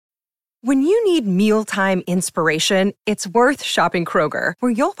When you need mealtime inspiration, it's worth shopping Kroger,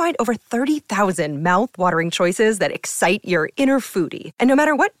 where you'll find over 30,000 mouth-watering choices that excite your inner foodie. And no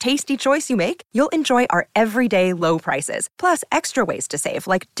matter what tasty choice you make, you'll enjoy our everyday low prices, plus extra ways to save,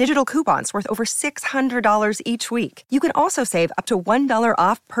 like digital coupons worth over $600 each week. You can also save up to $1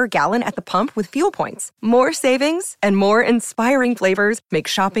 off per gallon at the pump with fuel points. More savings and more inspiring flavors make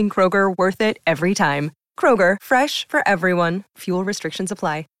shopping Kroger worth it every time. Kroger, fresh for everyone. Fuel restrictions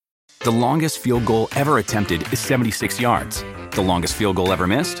apply. The longest field goal ever attempted is 76 yards. The longest field goal ever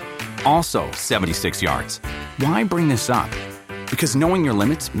missed? Also 76 yards. Why bring this up? Because knowing your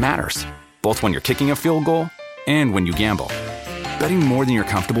limits matters, both when you're kicking a field goal and when you gamble. Betting more than you're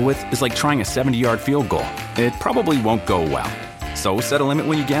comfortable with is like trying a 70-yard field goal. It probably won't go well. So set a limit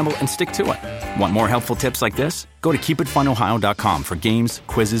when you gamble and stick to it. Want more helpful tips like this? Go to keepitfunohio.com for games,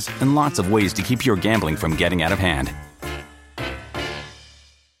 quizzes, and lots of ways to keep your gambling from getting out of hand.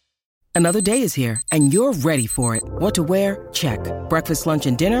 Another day is here, and you're ready for it. What to wear? Check. Breakfast, lunch,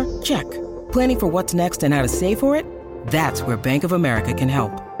 and dinner? Check. Planning for what's next and how to save for it? That's where Bank of America can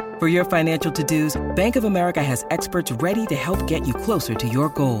help. For your financial to-dos, Bank of America has experts ready to help get you closer to your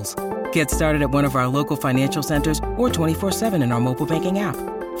goals. Get started at one of our local financial centers or 24/7 in our mobile banking app.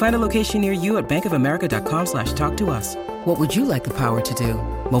 Find a location near you at bankofamerica.com/talktous. What would you like the power to do?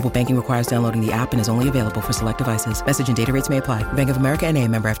 Mobile banking requires downloading the app and is only available for select devices. Message and data rates may apply. Bank of America N.A.,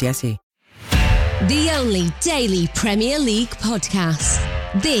 member FDIC. The only daily Premier League podcast.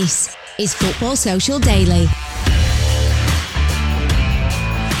 This is Football Social Daily.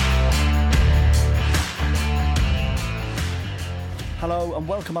 Hello and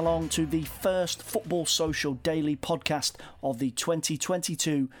welcome along to the first Football Social Daily podcast of the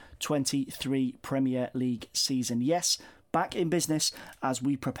 2022-23 Premier League season. Yes, back in business as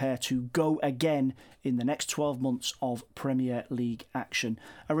we prepare to go again in the next 12 months of Premier League action.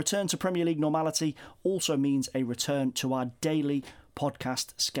 A return to Premier League normality also means a return to our daily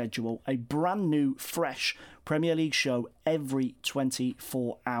podcast schedule, a brand new, fresh Premier League show every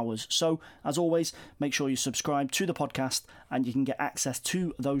 24 hours. So, as always, make sure you subscribe to the podcast and you can get access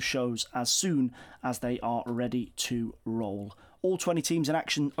to those shows as soon as they are ready to roll. All 20 teams in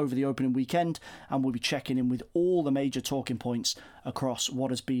action over the opening weekend, and we'll be checking in with all the major talking points across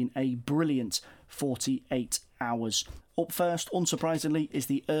what has been a brilliant 48 hours. Up first, unsurprisingly, is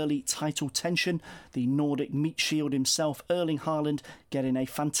the early title tension. The Nordic meat shield himself, Erling Haaland, getting a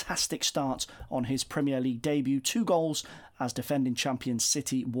fantastic start on his Premier League debut. 2 goals as defending champions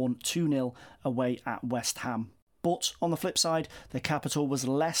City won 2-0 away at West Ham. But on the flip side, the capital was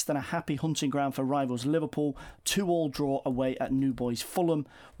less than a happy hunting ground for rivals Liverpool. 2-2 draw away at New Boys Fulham,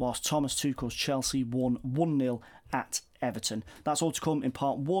 whilst Thomas Tuchel's Chelsea won 1-0 at Everton. That's all to come in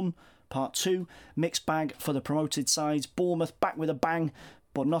part 1. Part 2, mixed bag for the promoted sides. Bournemouth back with a bang,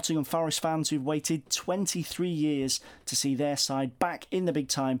 but Nottingham Forest fans who've waited 23 years to see their side back in the big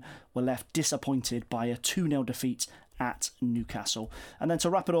time were left disappointed by a 2-0 defeat at Newcastle. And then to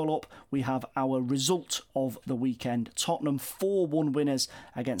wrap it all up, we have our result of the weekend. Tottenham 4-1 winners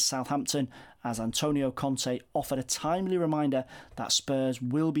against Southampton as Antonio Conte offered a timely reminder that Spurs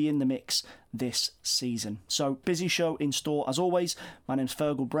will be in the mix this season. So, busy show in store as always. My name's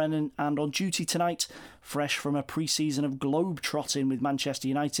Fergal Brennan, and on duty tonight, fresh from a pre-season of globe-trotting with Manchester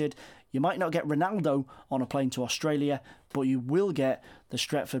United, you might not get Ronaldo on a plane to Australia, but you will get the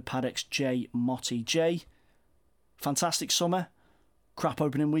Stretford Paddock's Jay Motti. Jay, fantastic summer, crap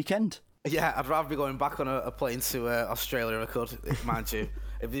opening weekend. Yeah, I'd rather be going back on a plane to Australia if I could, mind you.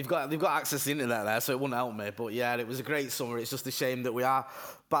 If they've got access to the internet there, so it wouldn't help me. But yeah, it was a great summer. It's just a shame that we are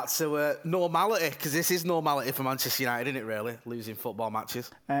back to normality, because this is normality for Manchester United, isn't it, really? Losing football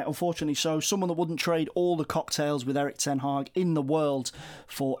matches. Unfortunately so. Someone that wouldn't trade all the cocktails with Erik ten Hag in the world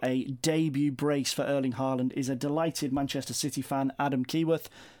for a debut brace for Erling Haaland is a delighted Manchester City fan, Adam Keyworth.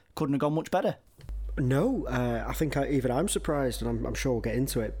 Couldn't have gone much better. No, I think even I'm surprised, and I'm sure we'll get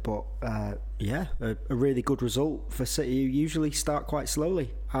into it, but yeah, a really good result for City, who usually start quite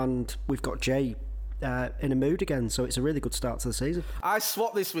slowly, and we've got Jay in a mood again, so it's a really good start to the season. I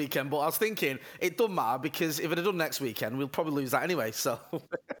swapped this weekend, but I was thinking it doesn't matter, because if it had done next weekend, we'll probably lose that anyway, so...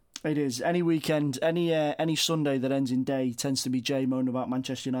 It is. Any weekend, any Sunday that ends in day tends to be Jay moaning about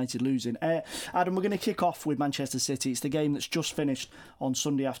Manchester United losing. Adam, we're going to kick off with Manchester City. It's the game that's just finished on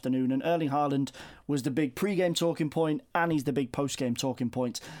Sunday afternoon, and Erling Haaland was the big pre-game talking point, and he's the big post-game talking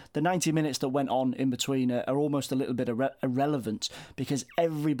point. The 90 minutes that went on in between are almost a little bit irrelevant, because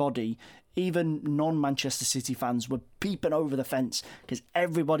everybody, even non-Manchester City fans, were peeping over the fence, because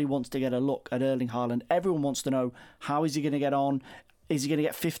everybody wants to get a look at Erling Haaland. Everyone wants to know, how is he going to get on? Is he going to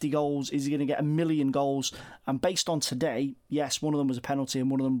get 50 goals? Is he going to get 1 million goals? And based on today, yes, one of them was a penalty and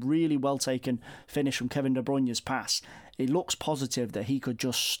one of them really well taken finish from Kevin De Bruyne's pass. It looks positive that he could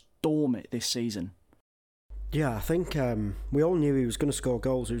just storm it this season. Yeah, I think we all knew he was going to score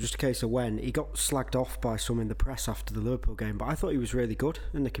goals. It was just a case of when. He got slagged off by some in the press after the Liverpool game, but I thought he was really good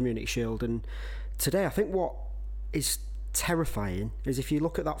in the Community Shield. And today, I think what is terrifying is if you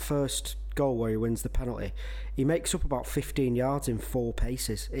look at that first goal where he wins the penalty, he makes up about 15 yards in 4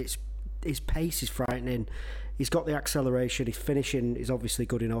 paces. His pace is frightening. He's got the acceleration. His finishing is obviously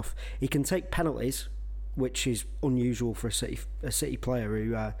good enough. He can take penalties, which is unusual for a City player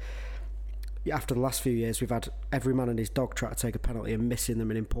who, after the last few years, we've had every man and his dog try to take a penalty and missing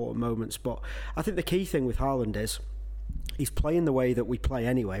them in important moments. But I think the key thing with Haaland is he's playing the way that we play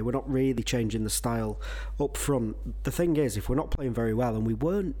anyway. We're not really changing the style up front. The thing is, if we're not playing very well, and we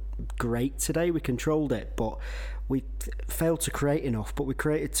weren't great today, we controlled it, but we failed to create enough. But we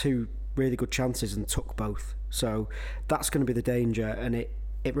created 2 really good chances and took both. So that's going to be the danger. And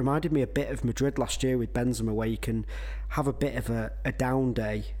it reminded me a bit of Madrid last year with Benzema, where you can have a bit of a down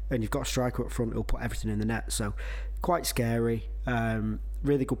day and you've got a striker up front who'll put everything in the net. So quite scary.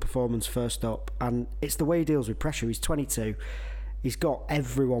 Really good performance first up, and it's the way he deals with pressure. He's 22. He's got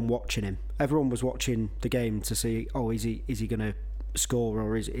everyone watching him. Everyone was watching the game to see, is he going to score,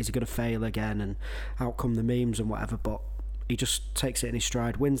 or is he going to fail again, and out come the memes and whatever. But he just takes it in his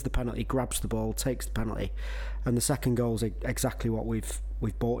stride, wins the penalty, grabs the ball, takes the penalty, and the second goal is exactly what we've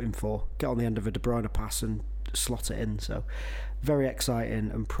bought him for. Get on the end of a De Bruyne pass and slot it in. So very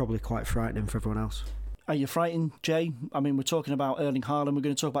exciting and probably quite frightening for everyone else. Are you frightened, Jay? I mean, we're talking about Erling Haaland. We're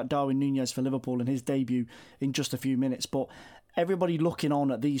going to talk about Darwin Nunez for Liverpool and his debut in just a few minutes. But everybody looking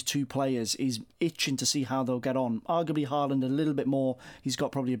on at these 2 players is itching to see how they'll get on. Arguably, Haaland a little bit more. He's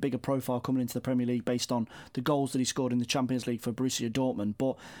got probably a bigger profile coming into the Premier League based on the goals that he scored in the Champions League for Borussia Dortmund.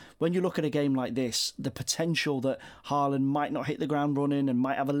 But when you look at a game like this, the potential that Haaland might not hit the ground running and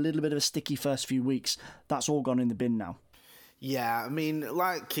might have a little bit of a sticky first few weeks, that's all gone in the bin now. Yeah, I mean,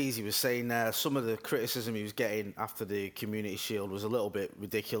 like Keezy was saying, some of the criticism he was getting after the Community Shield was a little bit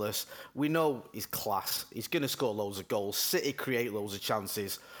ridiculous. We know he's class. He's going to score loads of goals. City create loads of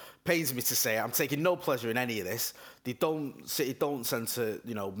chances. Pains me to say it, I'm taking no pleasure in any of this. City don't tend to,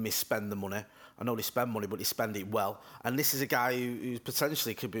 misspend the money. I know they spend money, but they spend it well. And this is a guy who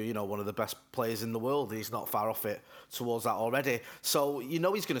potentially could be, one of the best players in the world. He's not far off it towards that already. So, he's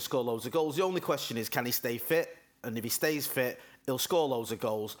going to score loads of goals. The only question is, can he stay fit? And if he stays fit, he'll score loads of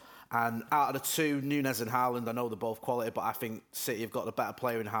goals. And out of the 2, Nunez and Haaland, I know they're both quality, but I think City have got the better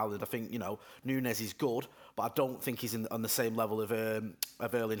player in Haaland. I think, Nunez is good, but I don't think he's on the same level of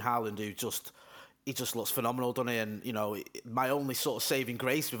Erling Haaland, who just looks phenomenal, doesn't he? And, my only sort of saving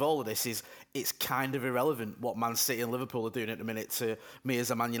grace with all of this is it's kind of irrelevant what Man City and Liverpool are doing at the minute to me as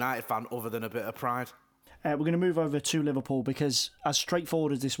a Man United fan, other than a bit of pride. We're going to move over to Liverpool, because as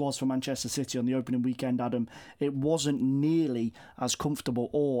straightforward as this was for Manchester City on the opening weekend, Adam, it wasn't nearly as comfortable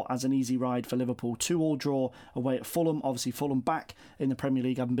or as an easy ride for Liverpool. 2-2 draw away at Fulham. Obviously, Fulham back in the Premier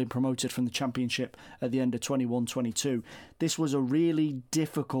League, having been promoted from the Championship at the end of 21-22. This was a really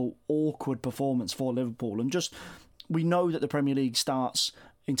difficult, awkward performance for Liverpool. And we know that the Premier League starts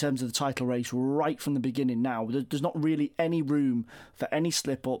in terms of the title race right from the beginning now. There's not really any room for any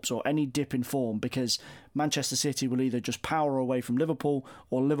slip-ups or any dip in form, because Manchester City will either just power away from Liverpool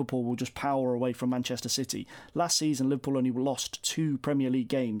or Liverpool will just power away from Manchester City. Last season, Liverpool only lost 2 Premier League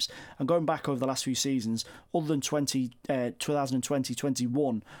games, and going back over the last few seasons, other than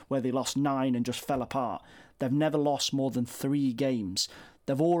 2020-21, where they lost 9 and just fell apart, they've never lost more than 3 games.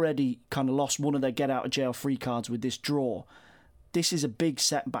 They've already kind of lost one of their get-out-of-jail-free cards with this draw. This is a big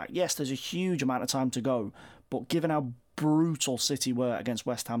setback. Yes, there's a huge amount of time to go, but given how brutal City were against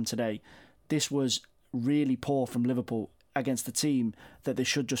West Ham today, this was really poor from Liverpool against a team that they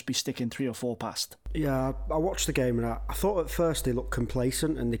should just be sticking 3 or 4 past. Yeah, I watched the game and I thought at first they looked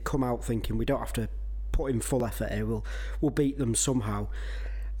complacent and they'd come out thinking we don't have to put in full effort here, we'll beat them somehow.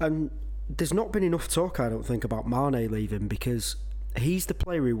 And there's not been enough talk, I don't think, about Mane leaving, because he's the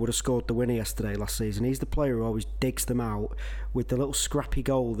player who would have scored the winner yesterday last season. He's the player who always digs them out with the little scrappy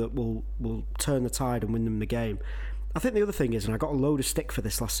goal that will turn the tide and win them the game. I think the other thing is, and I got a load of stick for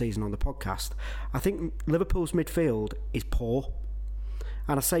this last season on the podcast, I think Liverpool's midfield is poor.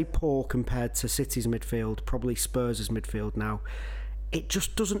 And I say poor compared to City's midfield, probably Spurs' midfield now. It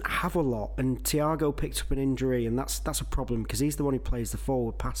just doesn't have a lot. And Thiago picked up an injury, and that's a problem, because he's the one who plays the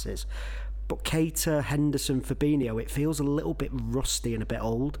forward passes. But Keita, Henderson, Fabinho, it feels a little bit rusty and a bit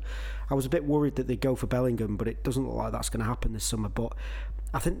old. I was a bit worried that they'd go for Bellingham, but it doesn't look like that's going to happen this summer. But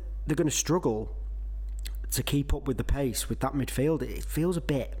I think they're going to struggle to keep up with the pace with that midfield. It feels a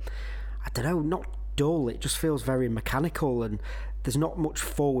bit, I don't know, not dull. It just feels very mechanical, and there's not much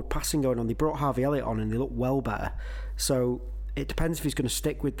forward passing going on. They brought Harvey Elliott on and they look well better. So it depends if he's going to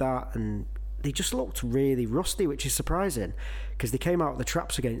stick with that. And they just looked really rusty, which is surprising because they came out of the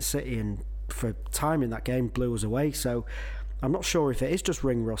traps against City and for time in that game blew us away. So I'm not sure if it is just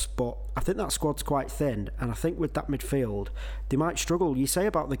ring rust, but I think that squad's quite thin, and I think with that midfield they might struggle. You say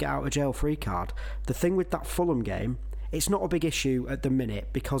about the get out of jail free card, the thing with that Fulham game, it's not a big issue at the minute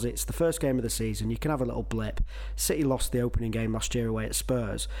because it's the first game of the season. You can have a little blip. City lost the opening game last year away at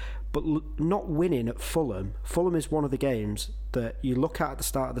Spurs, but not winning at Fulham is one of the games that you look at the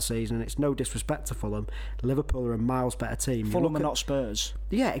start of the season, and it's no disrespect to Fulham. Liverpool are a miles better team. Fulham are not Spurs.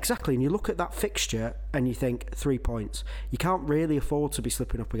 Yeah, exactly. And you look at that fixture and you think 3 points. You can't really afford to be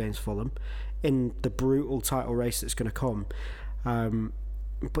slipping up against Fulham in the brutal title race that's going to come.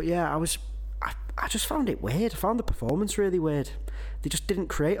 But yeah, I just found it weird. I found the performance really weird. They just didn't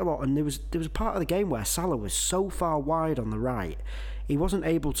create a lot, and there was a part of the game where Salah was so far wide on the right, he wasn't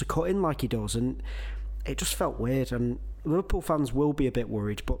able to cut in like he does, and it just felt weird. And Liverpool fans will be a bit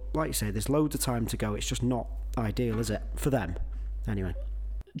worried, but like you say, there's loads of time to go. It's just not ideal, is it, for them? Anyway.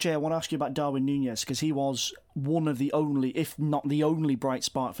 Jay, I want to ask you about Darwin Nunez, because he was one of the only, if not the only, bright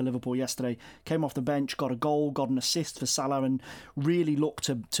spark for Liverpool yesterday. Came off the bench, got a goal, got an assist for Salah, and really looked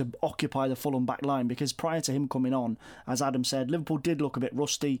to occupy the Fulham back line, because prior to him coming on, as Adam said, Liverpool did look a bit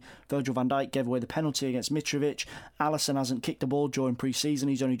rusty. Virgil van Dijk gave away the penalty against Mitrovic. Alisson hasn't kicked the ball during pre-season.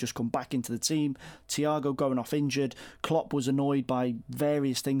 He's only just come back into the team. Thiago going off injured. Klopp was annoyed by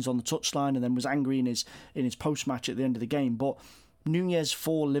various things on the touchline and then was angry in his post-match at the end of the game. But Nunez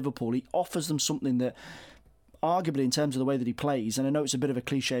for Liverpool, he offers them something that arguably in terms of the way that he plays, and I know it's a bit of a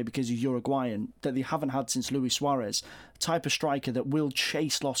cliche because he's Uruguayan, that they haven't had since Luis Suarez, type of striker that will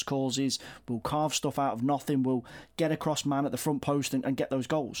chase lost causes, will carve stuff out of nothing, will get across man at the front post and get those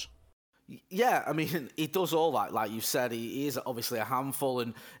goals. Yeah, I mean, he does all that. Like you said, he is obviously a handful,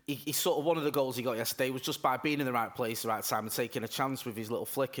 and he sort of, one of the goals he got yesterday was just by being in the right place, the right time, and taking a chance with his little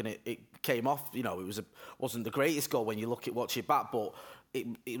flick, and it came off. You know, wasn't the greatest goal when you watch it back, but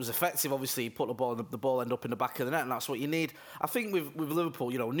it was effective. Obviously, he put the ball ended up in the back of the net, and that's what you need. I think with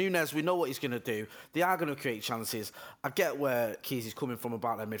Liverpool, you know, Nunez, we know what he's going to do. They are going to create chances. I get where Keys is coming from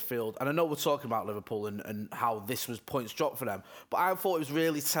about their midfield, and I know we're talking about Liverpool and how this was points dropped for them, but I thought it was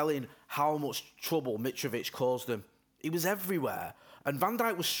really telling how much trouble Mitrovic caused them. He was everywhere. And Van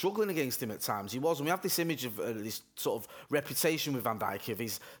Dijk was struggling against him at times. He was. And we have this image of this sort of reputation with Van Dijk of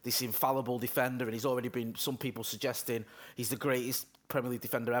he's this infallible defender, and he's already been, some people suggesting he's the greatest Premier League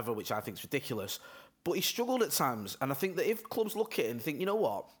defender ever, which I think is ridiculous. But he struggled at times. And I think that if clubs look at it and think, you know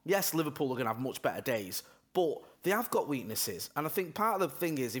what, yes, Liverpool are going to have much better days, but they have got weaknesses. And I think part of the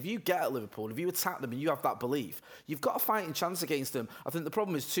thing is, if you get at Liverpool, if you attack them and you have that belief, you've got a fighting chance against them. I think the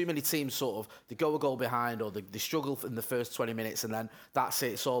problem is too many teams sort of, they go a goal behind or they struggle in the first 20 minutes and then that's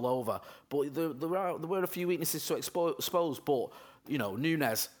it, it's all over. But there were a few weaknesses to expose. But, you know,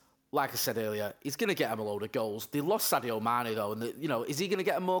 Nunez, like I said earlier, he's going to get him a load of goals. They lost Sadio Mane, though, and, you know, is he going to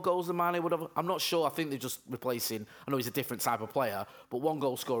get him more goals than Mane would have? I'm not sure. I think they're just replacing, I know he's a different type of player, but one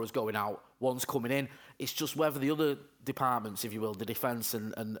goal scorer's going out, one's coming in. It's just whether the other departments, if you will, the defence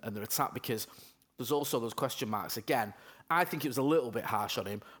and their attack, because there's also those question marks. Again, I think it was a little bit harsh on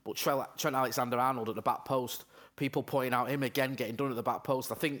him, but Trent Alexander-Arnold at the back post, people pointing out him again getting done at the back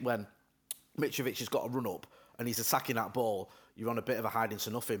post. I think when Mitrovic has got a run up and he's attacking that ball, you're on a bit of a hiding to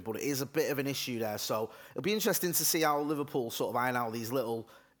nothing, but it is a bit of an issue there. So it'll be interesting to see how Liverpool sort of iron out these little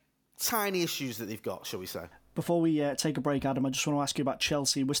tiny issues that they've got, shall we say. Before we take a break, Adam, I just want to ask you about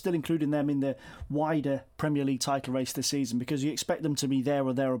Chelsea. We're still including them in the wider Premier League title race this season because you expect them to be there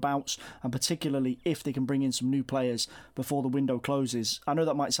or thereabouts, and particularly if they can bring in some new players before the window closes. I know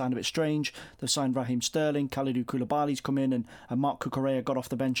that might sound a bit strange. They've signed Raheem Sterling, Kalidou Koulibaly's come in, and Marc Cucurella got off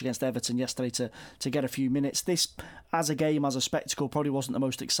the bench against Everton yesterday to get a few minutes. This, as a game, as a spectacle, probably wasn't the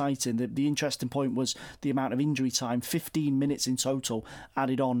most exciting. The interesting point was the amount of injury time, 15 minutes in total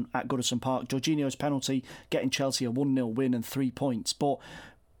added on at Goodison Park. Jorginho's penalty getting Chelsea a 1-0 win and 3 points. But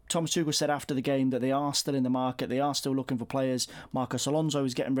Thomas Tuchel said after the game that they are still in the market, they are still looking for players. Marcos Alonso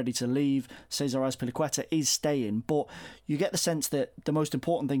is getting ready to leave. Cesar Azpilicueta is staying. But you get the sense that the most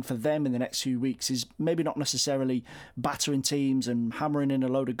important thing for them in the next few weeks is maybe not necessarily battering teams and hammering in a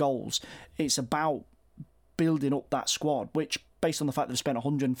load of goals. It's about building up that squad, which, based on the fact they've spent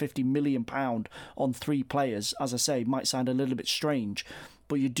 £150 million on 3 players, as I say, might sound a little bit strange.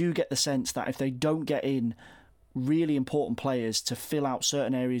 But you do get the sense that if they don't get in really important players to fill out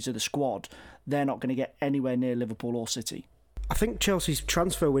certain areas of the squad, they're not going to get anywhere near Liverpool or City. I think Chelsea's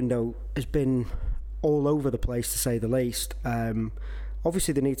transfer window has been all over the place, to say the least.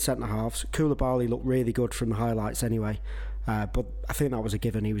 Obviously, they need centre-halves. Koulibaly looked really good from the highlights anyway, but I think that was a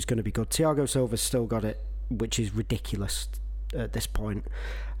given. He was going to be good. Thiago Silva's still got it, which is ridiculous at this point.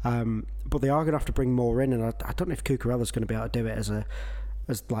 But they are going to have to bring more in, and I don't know if Cucurella's going to be able to do it as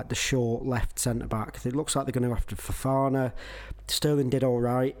like the short left centre-back. It looks like they're going to have to Fofana. Sterling did all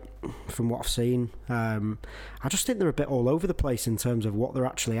right from what I've seen. I just think they're a bit all over the place in terms of what they're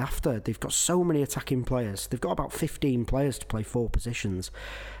actually after. They've got so many attacking players. They've got about 15 players to play 4 positions.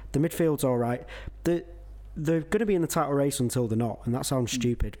 The midfield's all right. They're going to be in the title race until they're not, and that sounds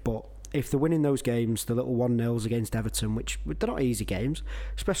stupid, but if they're winning those games, the little 1-0s against Everton, which they're not easy games,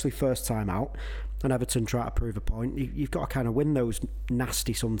 especially first time out, and Everton try to prove a point, you've got to kind of win those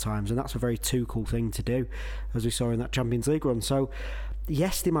nasty sometimes, and that's a very Tuchel thing to do, as we saw in that Champions League run. So,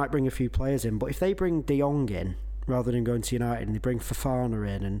 yes, they might bring a few players in, but if they bring De Jong in, rather than going to United, and they bring Fofana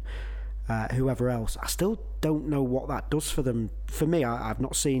in, and whoever else, I still don't know what that does for them. For me, I've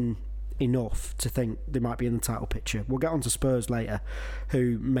not seen enough to think they might be in the title picture. We'll get on to Spurs later,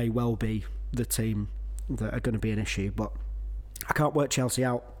 who may well be the team that are going to be an issue, but I can't work Chelsea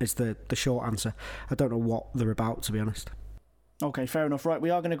out is the short answer. I don't know what they're about, to be honest. Okay, fair enough. Right, we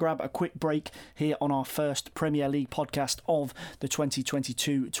are going to grab a quick break here on our first Premier League podcast of the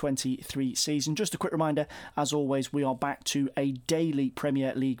 2022-23 season. Just a quick reminder, as always, we are back to a daily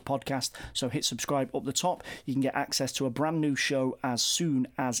Premier League podcast, so hit subscribe up the top. You can get access to a brand new show as soon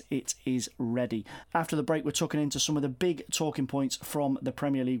as it is ready. After the break, we're tucking into some of the big talking points from the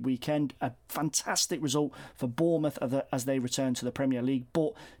Premier League weekend. A fantastic result for Bournemouth as they return to the Premier League,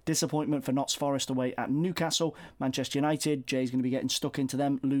 but disappointment for Notts Forest away at Newcastle. Manchester United, Jay's going to be getting stuck into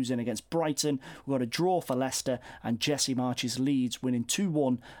them, losing against Brighton. We've got a draw for Leicester, and Jesse March's Leeds winning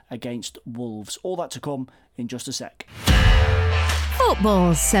 2-1 against Wolves. All that to come in just a sec.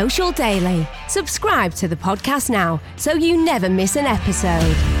 Football Social Daily. Subscribe to the podcast now so you never miss an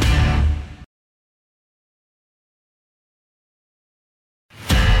episode.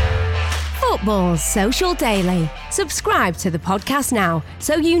 Football Social Daily. Subscribe to the podcast now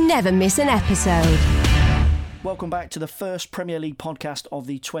so you never miss an episode. Welcome back to the first Premier League podcast of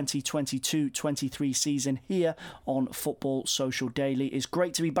the 2022-23 season here on Football Social Daily. It's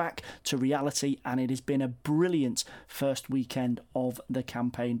great to be back to reality, and it has been a brilliant first weekend of the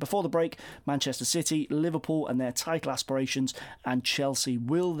campaign. Before the break, Manchester City, Liverpool and their title aspirations, and Chelsea,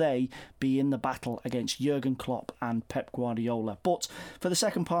 will they be in the battle against Jurgen Klopp and Pep Guardiola? But for the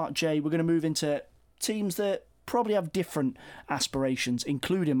second part, Jay, we're going to move into teams that probably have different aspirations,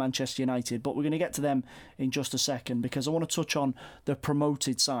 including Manchester United, but we're going to get to them in just a second because I want to touch on the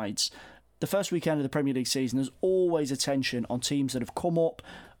promoted sides. The first weekend of the Premier League season, there's always attention on teams that have come up.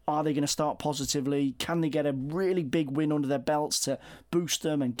 Are they going to start positively? Can they get a really big win under their belts to boost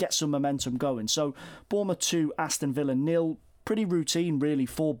them and get some momentum going? So Bournemouth 2, Aston Villa 0. Pretty routine, really,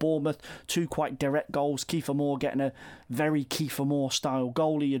 for Bournemouth. 2 quite direct goals. Kiefer Moore getting a very Kiefer Moore style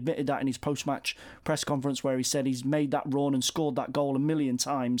goal. He admitted that in his post-match press conference where he said he's made that run and scored that goal 1,000,000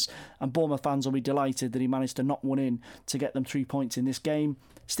 times. And Bournemouth fans will be delighted that he managed to knock one in to get them 3 points in this game.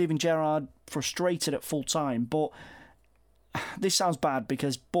 Steven Gerrard frustrated at full time, but this sounds bad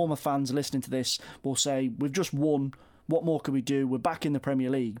because Bournemouth fans listening to this will say, we've just won. What more can we do? We're back in the Premier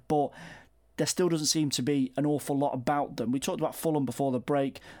League. But there still doesn't seem to be an awful lot about them. We talked about Fulham before the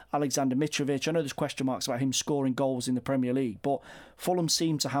break, Alexander Mitrovic. I know there's question marks about him scoring goals in the Premier League, but Fulham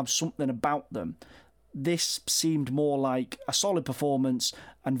seem to have something about them. This seemed more like a solid performance,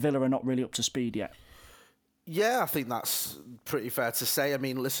 and Villa are not really up to speed yet. Yeah, I think that's pretty fair to say. I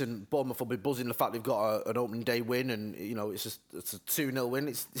mean, listen, Bournemouth will be buzzing the fact they've got an opening day win, and you know it's a 2-0 win.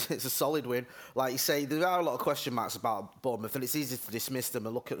 It's a solid win. Like you say, there are a lot of question marks about Bournemouth, and it's easy to dismiss them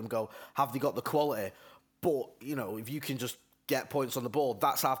and look at them and go, have they got the quality? But you know, if you can just get points on the board,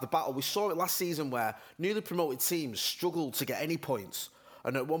 that's half the battle. We saw it last season where newly promoted teams struggled to get any points,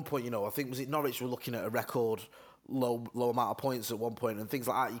 and at one point, you know, I think was it Norwich were looking at a record low amount of points at one point and things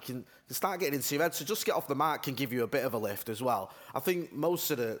like that. You can start getting into your head, so just get off the mark can give you a bit of a lift as well. I think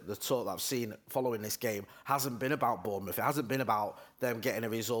most of the talk that I've seen following this game hasn't been about Bournemouth. It hasn't been about them getting a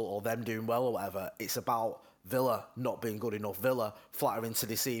result or them doing well or whatever. It's about Villa not being good enough, Villa flattering to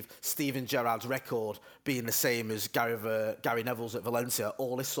deceive, Steven Gerrard's record being the same as Gary Neville's at Valencia,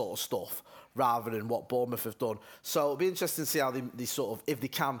 all this sort of stuff, rather than what Bournemouth have done. So it'll be interesting to see how they sort of, if they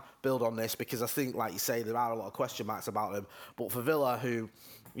can build on this, because I think, like you say, there are a lot of question marks about them. But for Villa, who,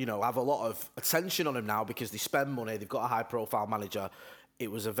 you know, have a lot of attention on them now because they spend money, they've got a high-profile manager, it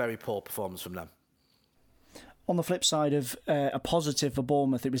was a very poor performance from them. On the flip side of a positive for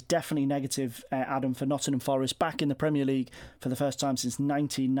Bournemouth, it was definitely negative, Adam, for Nottingham Forest, back in the Premier League for the first time since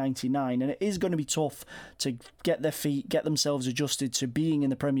 1999. And it is going to be tough to get their feet, get themselves adjusted to being in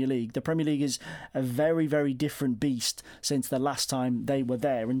the Premier League. The Premier League is a very, very different beast since the last time they were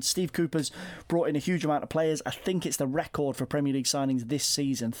there. And Steve Cooper's brought in a huge amount of players. I think it's the record for Premier League signings this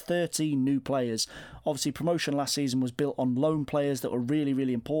season, 13 new players. Obviously, promotion last season was built on loan players that were really,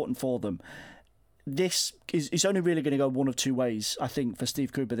 really important for them. This is only really going to go one of two ways, I think, for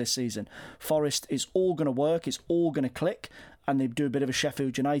Steve Cooper this season. Forest is all going to work, it's all going to click, and they do a bit of a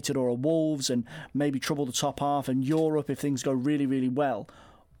Sheffield United or a Wolves and maybe trouble the top half and Europe if things go really, really well.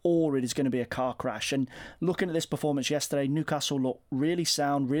 Or it is going to be a car crash. And looking at this performance yesterday, Newcastle looked really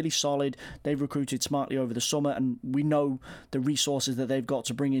sound, really solid. They've recruited smartly over the summer, and we know the resources that they've got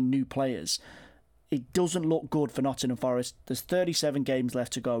to bring in new players. It doesn't look good for Nottingham Forest. There's 37 games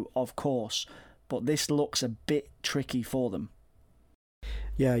left to go, of course, but this looks a bit tricky for them.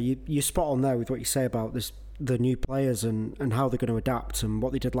 Yeah, you're spot on there with what you say about the new players and how they're going to adapt and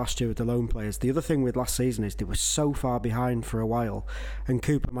what they did last year with the loan players. The other thing with last season is they were so far behind for a while, and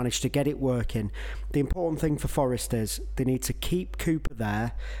Cooper managed to get it working. The important thing for Forest is they need to keep Cooper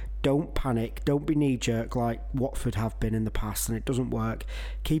there. Don't panic, don't be knee-jerk like Watford have been in the past, and it doesn't work.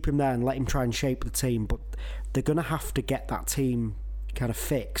 Keep him there and let him try and shape the team, but they're going to have to get that team kind of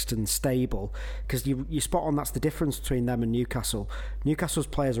fixed and stable, because you spot on, that's the difference between them and Newcastle. Newcastle's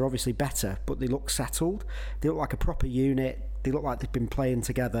players are obviously better, but they look settled, they look like a proper unit, they look like they've been playing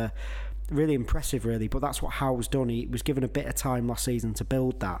together. Really impressive, really, but that's what Howe's done. He was given a bit of time last season to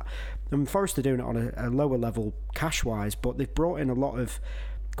build that, and Forest are doing it on a lower level cash wise, but they've brought in a lot of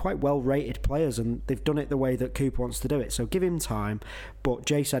quite well-rated players, and they've done it the way that Cooper wants to do it, so give him time. But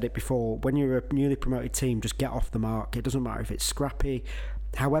Jay said it before, when you're a newly promoted team, just get off the mark. It doesn't matter if it's scrappy.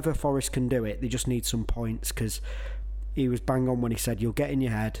 However Forest can do it, they just need some points, because he was bang on when he said you'll get in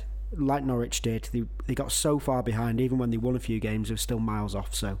your head, like Norwich did. They got so far behind, even when they won a few games, they were still miles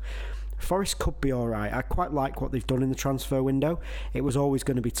off. So Forest could be alright. I quite like what they've done in the transfer window. It was always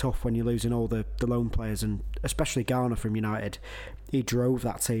going to be tough when you're losing all the loan players, and especially Garner from United. He drove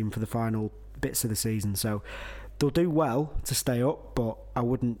that team for the final bits of the season, so they'll do well to stay up, but I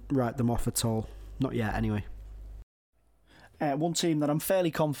wouldn't write them off at all. Not yet, anyway. One team that I'm fairly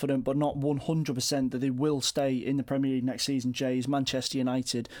confident, but not 100% that they will stay in the Premier League next season, Jay, is Manchester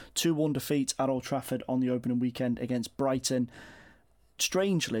United. 2-1 defeat at Old Trafford on the opening weekend against Brighton.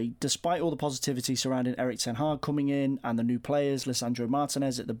 Strangely, despite all the positivity surrounding Erik ten Hag coming in and the new players, Lisandro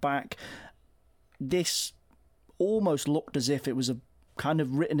Martinez at the back, this almost looked as if it was a kind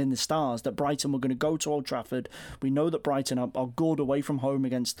of written in the stars that Brighton were going to go to Old Trafford. We know that Brighton are good away from home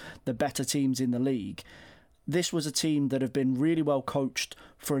against the better teams in the league. This was a team that have been really well coached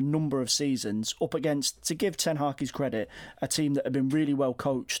for a number of seasons, up against, to give Ten Hag his credit, a team that have been really well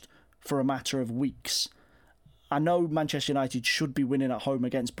coached for a matter of weeks. I know Manchester United should be winning at home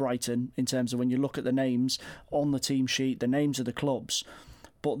against Brighton in terms of when you look at the names on the team sheet, the names of the clubs,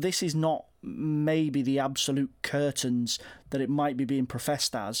 but this is not maybe the absolute curtains that it might be being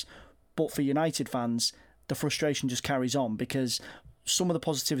professed as. But for United fans, the frustration just carries on, because some of the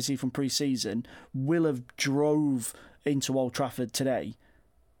positivity from pre-season will have drove into Old Trafford today,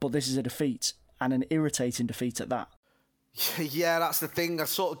 but this is a defeat, and an irritating defeat at that. Yeah, that's the thing. I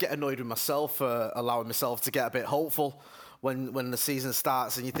sort of get annoyed with myself for allowing myself to get a bit hopeful when the season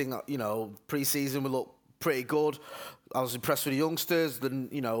starts, and you think, pre-season we look pretty good. I was impressed with the youngsters. Then,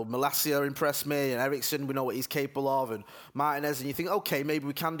 Malacia impressed me, and Eriksen, we know what he's capable of, and Martinez, and you think, okay, maybe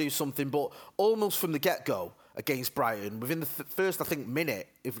we can do something. But almost from the get-go against Brighton, within the first, I think, minute,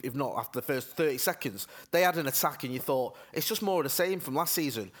 if not after the first 30 seconds, they had an attack, and you thought, it's just more of the same from last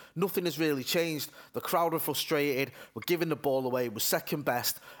season. Nothing has really changed. The crowd were frustrated. We're giving the ball away. We're second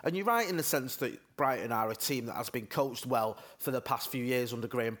best. And you're right in the sense that Brighton are a team that has been coached well for the past few years under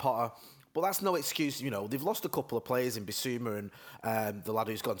Graham Potter. But that's no excuse. They've lost a couple of players in Bissouma and the lad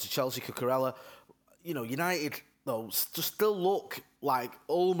who's gone to Chelsea, Cucurella. United, though, just still look like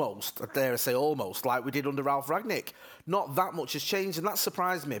almost, I dare say almost, like we did under Ralph Rangnick. Not that much has changed, and that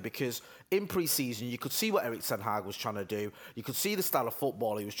surprised me, because in pre-season you could see what Erik ten Hag was trying to do. You could see the style of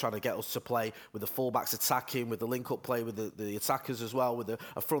football he was trying to get us to play, with the full-backs attacking, with the link-up play with the attackers as well, with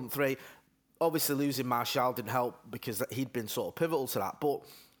a front three. Obviously losing Martial didn't help, because he'd been sort of pivotal to that, but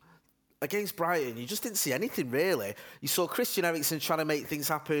against Brighton, you just didn't see anything, really. You saw Christian Eriksen trying to make things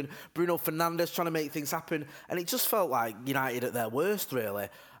happen, Bruno Fernandes trying to make things happen, and it just felt like United at their worst, really.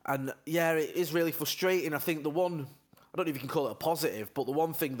 And, yeah, it is really frustrating. I think the one, I don't know if you can call it a positive, but the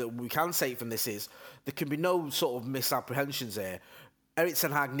one thing that we can say from this is there can be no sort of misapprehensions here. Erik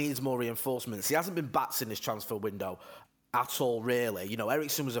ten Hag needs more reinforcements. He hasn't been backed in this transfer window at all, really. You know,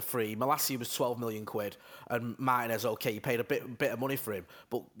 Ericsson was a free, Malacia was 12 million quid, and Martinez, okay, you paid a bit of money for him.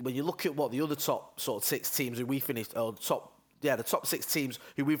 But when you look at what the other top sort of 6 teams who we finished, the top 6 teams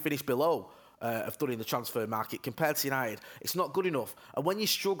who we finished below have done in the transfer market compared to United, it's not good enough. And when you're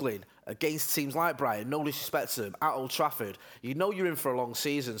struggling against teams like Brighton, no disrespect to them, at Old Trafford, you know you're in for a long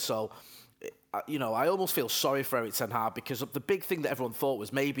season. So, you know, I almost feel sorry for Erik ten Hag, because the big thing that everyone thought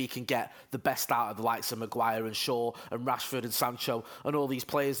was maybe he can get the best out of the likes of Maguire and Shaw and Rashford and Sancho and all these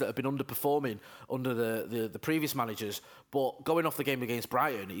players that have been underperforming under the previous managers. But going off the game against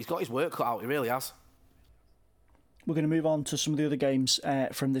Brighton, he's got his work cut out, he really has. We're going to move on to some of the other games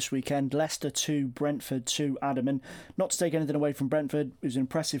from this weekend. Leicester 2, Brentford 2, Adam. And not to take anything away from Brentford, it was an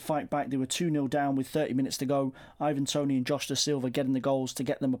impressive fight back. They were 2-0 down with 30 minutes to go. Ivan Toney and Josh Da Silva getting the goals to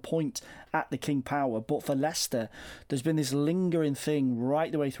get them a point at the King Power. But for Leicester, there's been this lingering thing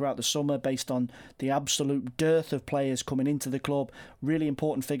right the way throughout the summer based on the absolute dearth of players coming into the club. Really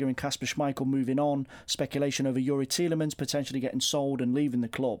important figure in Kasper Schmeichel moving on. Speculation over Yuri Tielemans potentially getting sold and leaving the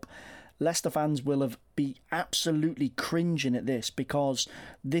club. Leicester fans will be absolutely cringing at this, because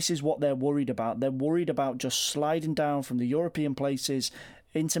this is what they're worried about. They're worried about just sliding down from the European places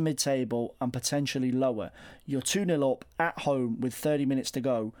into mid-table and potentially lower. You're 2-0 up at home with 30 minutes to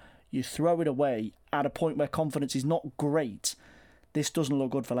go. You throw it away at a point where confidence is not great. This doesn't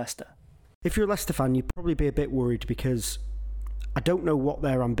look good for Leicester. If you're a Leicester fan, you'd probably be a bit worried, because I don't know what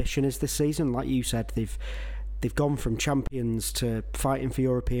their ambition is this season. Like you said, They've gone from champions to fighting for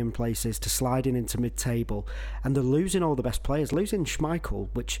European places to sliding into mid-table, and they're losing all the best players. Losing Schmeichel,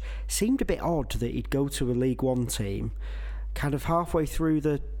 which seemed a bit odd that he'd go to a League One team kind of halfway through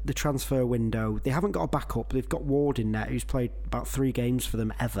the transfer window. They haven't got a backup. They've got Ward in there, who's played about 3 games for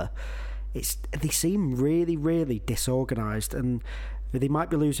them ever. They seem really, really disorganised, and they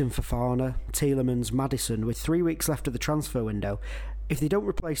might be losing Fofana, Tielemans, Maddison with 3 weeks left of the transfer window. If they don't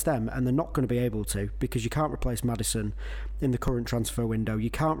replace them, and they're not going to be able to, because you can't replace Maddison in the current transfer window, you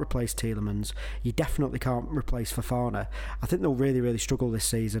can't replace Tielemans, you definitely can't replace Fofana, I think they'll really, really struggle this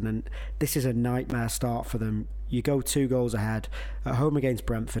season, and this is a nightmare start for them. You go 2 goals ahead at home against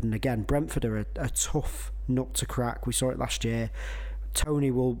Brentford, and again, Brentford are a tough nut to crack. We saw it last year.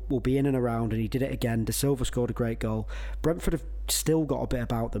 Tony will be in and around, and he did it again. Da Silva scored a great goal. Brentford have still got a bit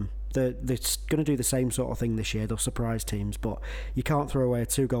about them. They're going to do the same sort of thing this year. They'll surprise teams, but you can't throw away a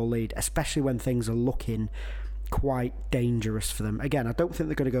 2-goal lead, especially when things are looking quite dangerous for them. Again, I don't think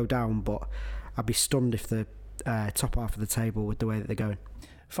they're going to go down, but I'd be stunned if they're top half of the table with the way that they're going.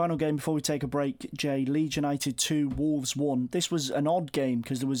 Final game before we take a break, Jay. Leeds United 2, Wolves 1. This was an odd game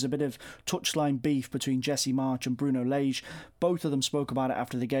because there was a bit of touchline beef between Jesse March and Bruno Lage. Both of them spoke about it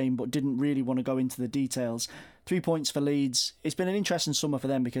after the game but didn't really want to go into the details. 3 points for Leeds. It's been an interesting summer for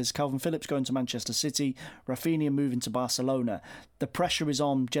them because Calvin Phillips going to Manchester City, Rafinha moving to Barcelona. The pressure is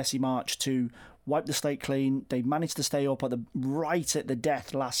on Jesse March to wipe the slate clean. They managed to stay up right at the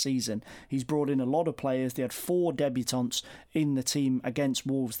death last season. He's brought in a lot of players. They had 4 debutants in the team against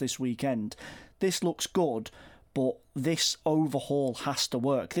Wolves this weekend. This looks good, but this overhaul has to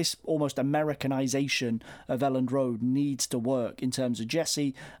work. This almost Americanization of Elland Road needs to work in terms of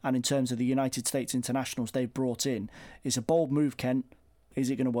Jesse and in terms of the United States internationals they've brought in. It's a bold move, Kent.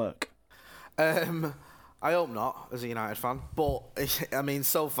 Is it going to work? I hope not, as a United fan. But, I mean,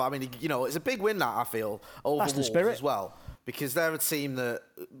 so far, you know, it's a big win, that, I feel, over That's the Wolves spirit. as well. Because they're a team that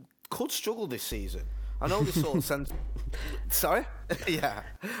could struggle this season. I know this sort of sense... Sorry? Yeah.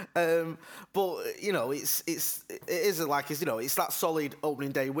 But, you know, it's that solid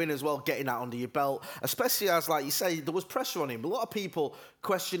opening day win as well, getting that under your belt. Especially as, like you say, there was pressure on him. A lot of people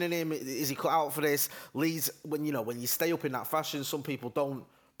questioning him. Is he cut out for this? Leeds, when you stay up in that fashion, some people don't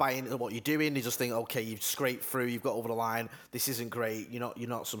buy into what you're doing. They just think, okay, you've scraped through, you've got over the line, this isn't great, you're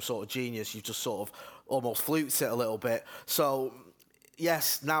not some sort of genius, you've just sort of almost fluked it a little bit. So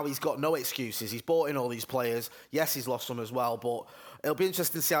yes, now he's got no excuses. He's bought in all these players. Yes, he's lost some as well, but it'll be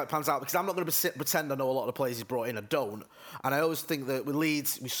interesting to see how it pans out, because I'm not going to pretend I know a lot of the players he's brought in. I don't. And I always think that with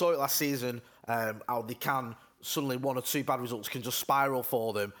Leeds, we saw it last season, how they can suddenly 1 or 2 bad results can just spiral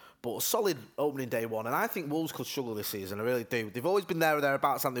for them. But a solid opening day one, and I think Wolves could struggle this season. I really do. They've always been there or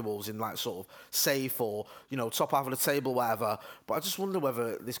thereabouts, haven't they, Wolves, in like sort of safe or, you know, top half of the table, whatever. But I just wonder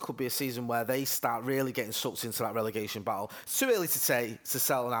whether this could be a season where they start really getting sucked into that relegation battle. It's too early to say to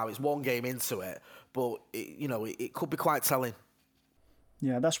sell now. It's 1 game into it, but it could be quite telling.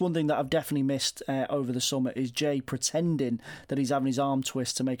 Yeah, that's one thing that I've definitely missed over the summer is Jay pretending that he's having his arm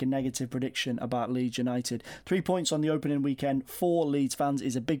twist to make a negative prediction about Leeds United. 3 points on the opening weekend for Leeds fans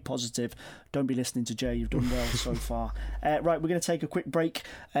is a big positive. Don't be listening to Jay, you've done well so far. Right, we're going to take a quick break.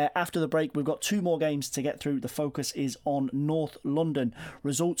 After the break, we've got 2 more games to get through. The focus is on North London.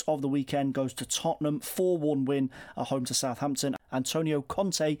 Result of the weekend goes to Tottenham, 4-1 win at home to Southampton. Antonio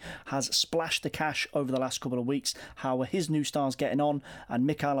Conte has splashed the cash over the last couple of weeks. How are his new stars getting on? And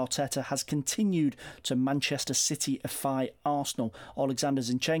Mikel Arteta has continued to Manchester City-ify Arsenal. Alexander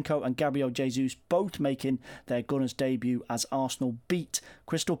Zinchenko and Gabriel Jesus both making their Gunners debut as Arsenal beat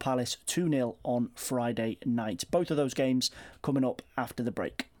Crystal Palace 2-0 on Friday night. Both of those games coming up after the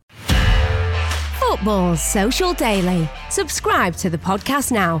break. Football Social Daily. Subscribe to the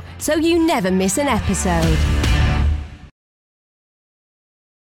podcast now so you never miss an episode.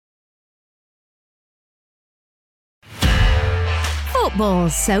 Football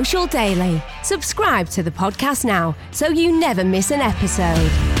Social Daily. Subscribe to the podcast now so you never miss an episode.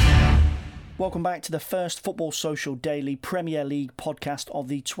 Welcome back to the first Football Social Daily Premier League podcast of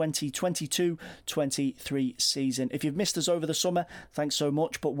the 2022-23 season. If you've missed us over the summer, thanks so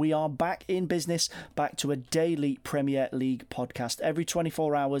much, but we are back in business, back to a daily Premier League podcast. Every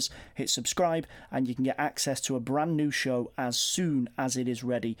 24 hours, hit subscribe and you can get access to a brand new show as soon as it is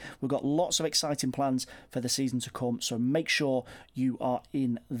ready. We've got lots of exciting plans for the season to come, so make sure you are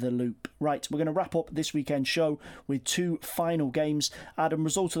in the loop. Right, we're going to wrap up this weekend's show with 2 final games. Adam,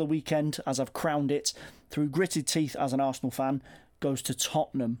 result of the weekend, as I've crowned it through gritted teeth as an Arsenal fan, goes to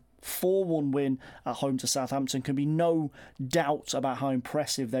Tottenham. 4-1 win at home to Southampton. Can be no doubt about how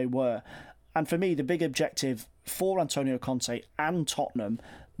impressive they were. And for me, the big objective for Antonio Conte and Tottenham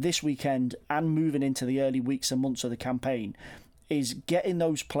this weekend and moving into the early weeks and months of the campaign is getting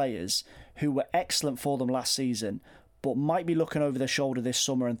those players who were excellent for them last season but might be looking over their shoulder this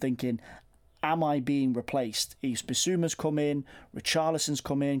summer and thinking, am I being replaced? Yves Bissouma's come in, Richarlison's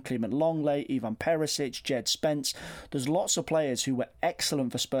come in, Clement Longley, Ivan Perisic, Jed Spence. There's lots of players who were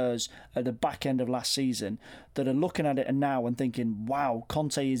excellent for Spurs at the back end of last season that are looking at it now and thinking, wow,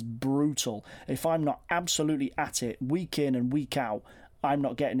 Conte is brutal. If I'm not absolutely at it week in and week out, I'm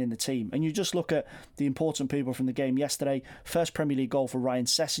not getting in the team. And you just look at the important people from the game yesterday. First Premier League goal for Ryan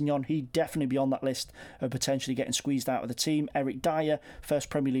Sessegnon. He'd definitely be on that list of potentially getting squeezed out of the team. Eric Dyer,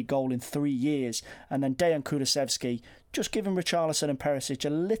 first Premier League goal in 3 years. And then Dejan Kulusevski, just giving Richarlison and Perisic a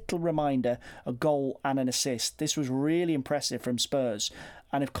little reminder, a goal and an assist. This was really impressive from Spurs.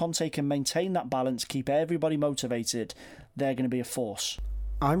 And if Conte can maintain that balance, keep everybody motivated, they're going to be a force.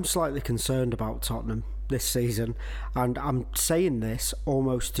 I'm slightly concerned about Tottenham this season, and I'm saying this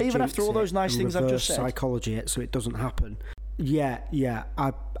almost to even after all those nice things I've just said. Psychology it so it doesn't happen. Yeah,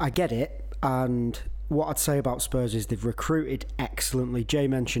 I get it. And what I'd say about Spurs is they've recruited excellently. Jay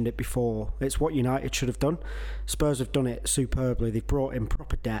mentioned it before. It's what United should have done. Spurs have done it superbly. They've brought in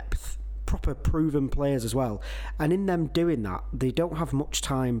proper depth, proper proven players as well. And in them doing that, they don't have much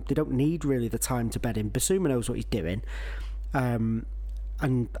time. They don't need really the time to bed in. Bissouma knows what he's doing.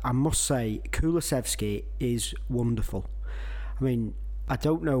 And I must say, Kulusevski is wonderful. I mean, I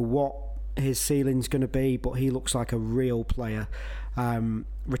don't know what his ceiling's going to be, but he looks like a real player.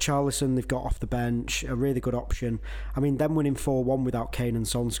 Richarlison, they've got off the bench, a really good option. I mean, them winning 4-1 without Kane and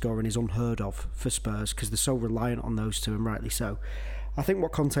Son scoring is unheard of for Spurs because they're so reliant on those two, and rightly so. I think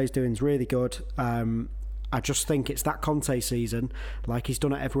what Conte's doing is really good. I just think it's that Conte season, like he's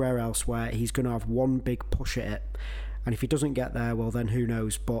done it everywhere else, where he's going to have one big push at it. And if he doesn't get there, well, then who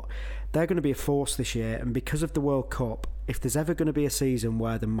knows? But they're going to be a force this year. And because of the World Cup, if there's ever going to be a season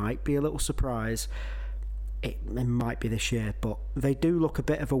where there might be a little surprise, it might be this year. But they do look a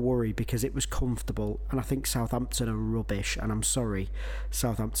bit of a worry because it was comfortable. And I think Southampton are rubbish. And I'm sorry,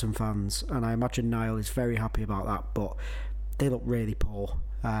 Southampton fans. And I imagine Niall is very happy about that. But they look really poor.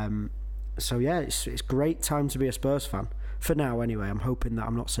 So, yeah, it's a great time to be a Spurs fan. For now, anyway. I'm hoping that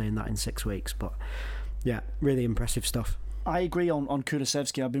I'm not saying that in 6 weeks. But yeah, really impressive stuff. I agree on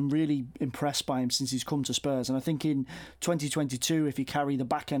Kulusevski. I've been really impressed by him since he's come to Spurs. And I think in 2022, if you carry the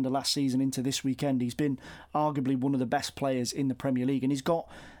back end of last season into this weekend, he's been arguably one of the best players in the Premier League. And he's got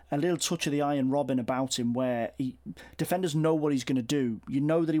a little touch of the Iron Robin about him where defenders know what he's going to do. You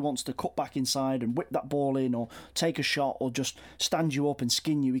know that he wants to cut back inside and whip that ball in or take a shot or just stand you up and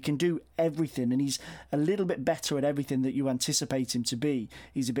skin you. He can do everything, and he's a little bit better at everything that you anticipate him to be.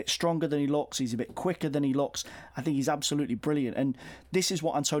 He's a bit stronger than he looks. He's a bit quicker than he looks. I think he's absolutely brilliant. And this is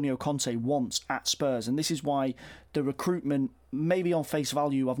what Antonio Conte wants at Spurs. And this is why the recruitment, maybe on face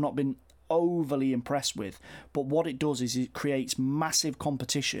value, I've not been overly impressed with, but what it does is it creates massive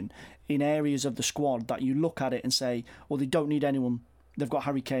competition in areas of the squad that you look at it and say, well, they don't need anyone they've got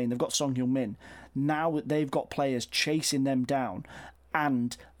Harry Kane, they've got Son Heung-min. Now they've got players chasing them down,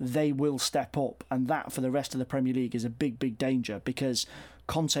 and they will step up. And that, for the rest of the Premier League, is a big, big danger, because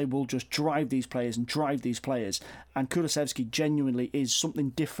Conte will just drive these players. And Kulusevski genuinely is something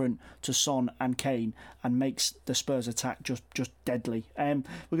different to Son and Kane, and makes the Spurs attack just deadly. We're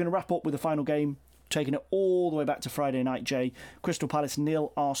going to wrap up with the final game, taking it all the way back to Friday night, Jay. Crystal Palace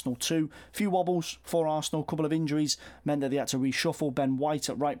 0, Arsenal 2. Few wobbles for Arsenal, couple of injuries meant that they had to reshuffle. Ben White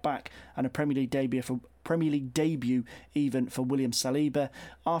at right back, and a Premier League debut even for William Saliba.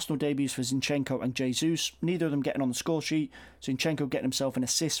 Arsenal debuts for Zinchenko and Jesus, neither of them getting on the score sheet. Zinchenko getting himself an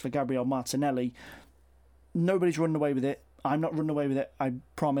assist for Gabriel Martinelli. Nobody's running away with it. I'm not running away with it, I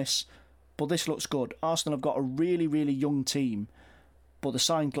promise. But this looks good. Arsenal have got a really, really young team, but the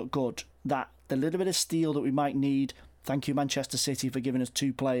signs look good. That the little bit of steel that we might need, thank you Manchester City for giving us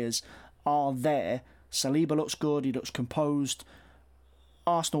 2 players, are there. Saliba looks good, he looks composed.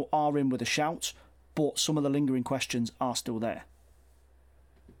 Arsenal are in with a shout, but some of the lingering questions are still there.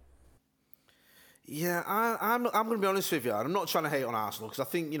 Yeah, I'm going to be honest with you. I'm not trying to hate on Arsenal, because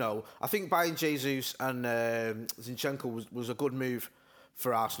I think buying Jesus and Zinchenko was a good move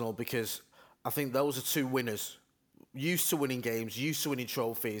for Arsenal, because I think those are 2 winners, used to winning games, used to winning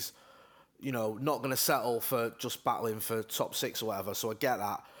trophies. Not going to settle for just battling for top 6 or whatever. So I get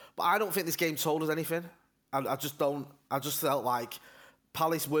that, but I don't think this game told us anything. I just don't. I just felt like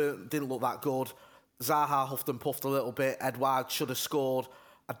Palace didn't look that good. Zaha huffed and puffed a little bit. Edouard should have scored.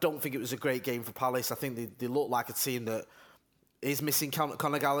 I don't think it was a great game for Palace. I think they look like a team that is missing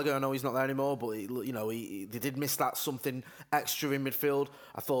Conor Gallagher. I know he's not there anymore, but they did miss that something extra in midfield.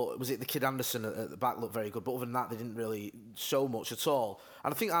 I thought, was it the kid Anderson at the back looked very good, but other than that, they didn't really show much at all.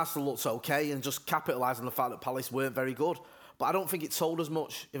 And I think Arsenal looked okay and just capitalised on the fact that Palace weren't very good. But I don't think it told us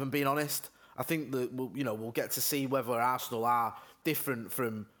much, if I'm being honest. I think that we'll get to see whether Arsenal are different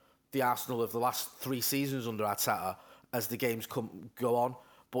from the Arsenal of the last 3 seasons under Arteta as the games go on.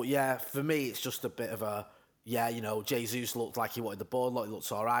 But yeah, for me, it's just a bit of a, Jesus looked like he wanted the ball, he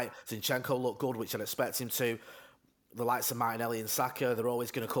looked all right. Zinchenko looked good, which I'd expect him to. The likes of Martinelli and Saka, they're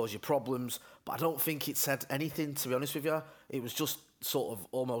always going to cause you problems. But I don't think it said anything, to be honest with you. It was just sort of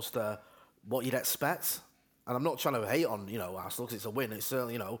almost what you'd expect. And I'm not trying to hate on, Arsenal, because it's a win. It's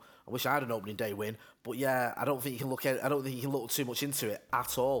certainly, I wish I had an opening day win. But yeah, I don't think you can look too much into it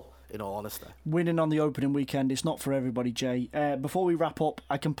at all, in all honesty. Winning on the opening weekend, it's not for everybody, Jay. Before we wrap up,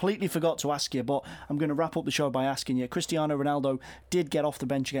 I completely forgot to ask you, but I'm going to wrap up the show by asking you. Cristiano Ronaldo did get off the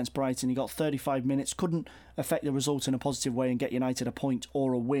bench against Brighton. He got 35 minutes, couldn't affect the result in a positive way and get United a point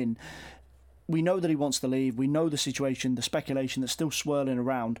or a win. We know that he wants to leave. We know the situation, the speculation that's still swirling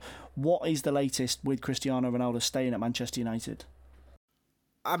around. What is the latest with Cristiano Ronaldo staying at Manchester United?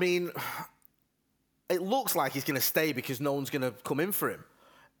 I mean, it looks like he's going to stay because no one's going to come in for him.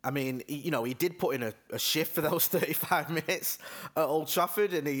 I mean, he did put in a shift for those 35 minutes at Old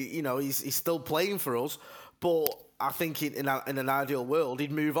Trafford, and he's still playing for us. But I think in an ideal world,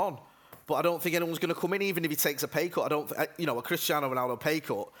 he'd move on. But I don't think anyone's going to come in, even if he takes a pay cut. A Cristiano Ronaldo pay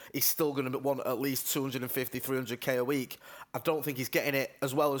cut, he's still going to want at least 250, 300k a week. I don't think he's getting it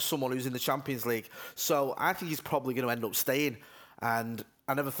as well as someone who's in the Champions League. So I think he's probably going to end up staying. And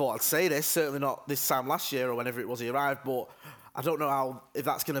I never thought I'd say this, certainly not this time last year or whenever it was he arrived, but I don't know if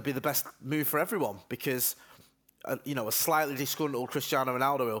that's going to be the best move for everyone, because a slightly disgruntled Cristiano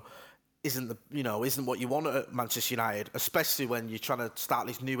Ronaldo isn't what you want at Manchester United, especially when you're trying to start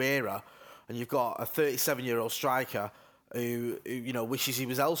this new era and you've got a 37-year-old striker who wishes he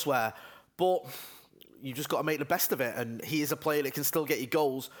was elsewhere. But you've just got to make the best of it, and he is a player that can still get you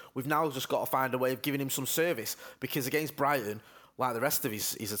goals. We've now just got to find a way of giving him some service, because against Brighton, like the rest of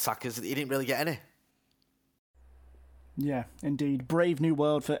his attackers, he didn't really get any. Yeah, indeed. Brave new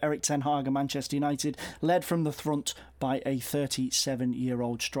world for Erik ten Hag and Manchester United, led from the front by a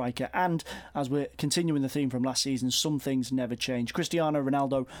 37-year-old striker. And as we're continuing the theme from last season, some things never change. Cristiano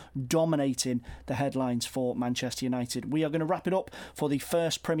Ronaldo dominating the headlines for Manchester United. We are going to wrap it up for the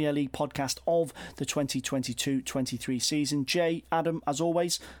first Premier League podcast of the 2022-23 season. Jay, Adam, as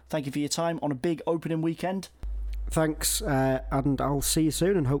always, thank you for your time on a big opening weekend. Thanks, and I'll see you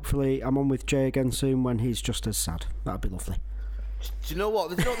soon, and hopefully I'm on with Jay again soon when he's just as sad. That'd be lovely. Do you know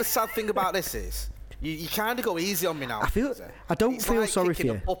what? The sad thing about this is? You kind of go easy on me now. I don't feel sorry for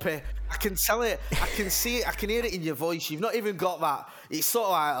you. I can tell it. I can see it. I can hear it in your voice. You've not even got that. It's sort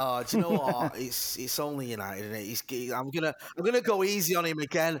of like, oh, do you know what? It's only United, isn't it? I'm gonna go easy on him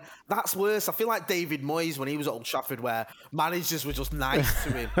again. That's worse. I feel like David Moyes when he was at Old Trafford, where managers were just nice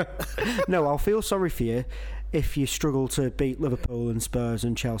to him. No, I'll feel sorry for you if you struggle to beat Liverpool and Spurs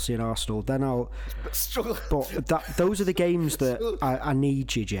and Chelsea and Arsenal. Then I'll struggle. But those are the games that I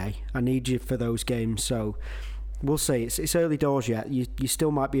need you, Jay. I need you for those games. So we'll see. It's early doors yet. You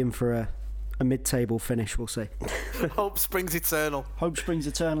still might be in for a mid-table finish. We'll see. Hope springs eternal. Hope springs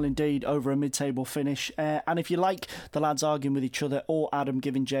eternal indeed over a mid-table finish. And if you like the lads arguing with each other or Adam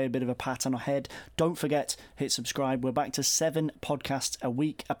giving Jay a bit of a pat on the head, don't forget, hit subscribe. We're back to 7 podcasts a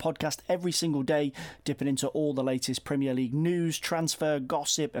week, a podcast every single day, dipping into all the latest Premier League news, transfer,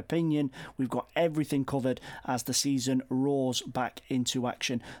 gossip, opinion. We've got everything covered as the season roars back into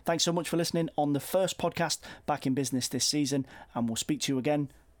action. Thanks so much for listening on the first podcast back in business this season, and we'll speak to you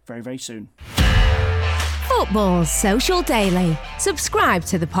again very, very soon. Football Social Daily. Subscribe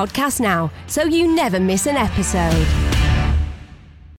to the podcast now so you never miss an episode.